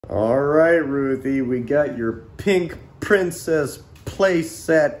All right, Ruthie, we got your pink princess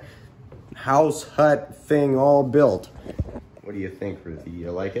playset house hut thing all built. What do you think, Ruthie?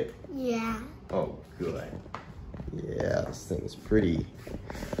 You like it? Yeah. Oh, good. Yeah, this thing's pretty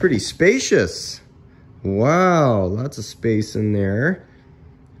spacious. Wow, lots of space in there.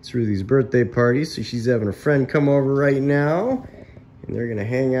 It's Ruthie's birthday party, so she's having a friend come over right now. And they're gonna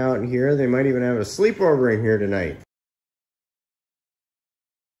hang out in here. They might even have a sleepover in here tonight.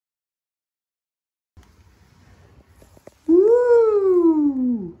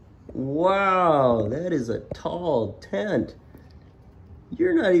 Woo! Wow, that is a tall tent.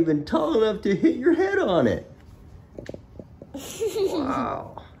 You're not even tall enough to hit your head on it.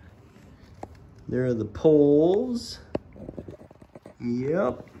 Wow. There are the poles.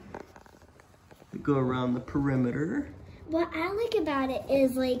 Yep. They go around the perimeter. What I like about it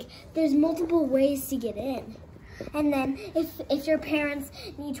is, like, there's multiple ways to get in. And then if your parents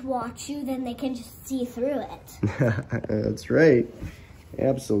need to watch you, then they can just see through it. That's right.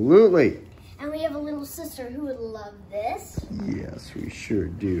 Absolutely. And we have a little sister who would love this. Yes, we sure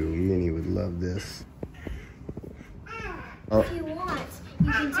do. Minnie would love this. If you want,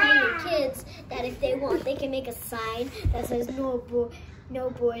 you can tell your kids that if they want, they can make a sign that says no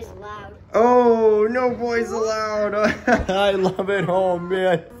boys allowed. Oh, no boys allowed. I love it. Oh,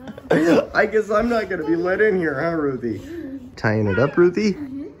 man. I guess I'm not going to be let in here, huh, Ruthie? Tying it up, Ruthie?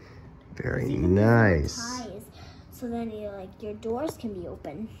 Mm-hmm. Very nice. Ties, so then your doors can be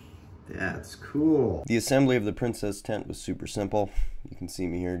open. That's cool. The assembly of the princess tent was super simple. You can see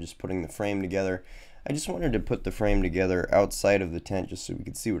me here just putting the frame together. I just wanted to put the frame together outside of the tent just so we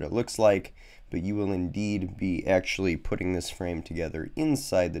could see what it looks like, but you will indeed be actually putting this frame together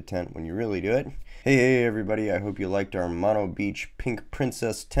inside the tent when you really do it. Hey everybody, I hope you liked our Monobeach pink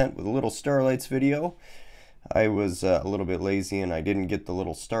princess tent with little starlights video. I was a little bit lazy and I didn't get the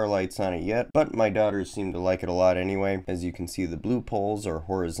little starlights on it yet, but my daughters seem to like it a lot anyway. As you can see, the blue poles are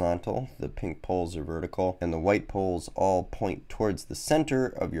horizontal, the pink poles are vertical, and the white poles all point towards the center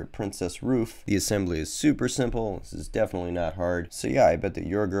of your princess roof. The assembly is super simple. This is definitely not hard. So yeah, I bet that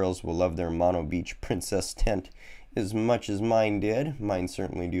your girls will love their Monobeach princess tent as much as mine did. Mine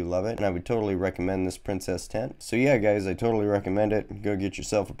certainly do love it, and I would totally recommend this princess tent. So yeah, guys, I totally recommend it. Go get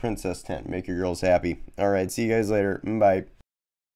yourself a princess tent. Make your girls happy. All right, see you guys later. Bye.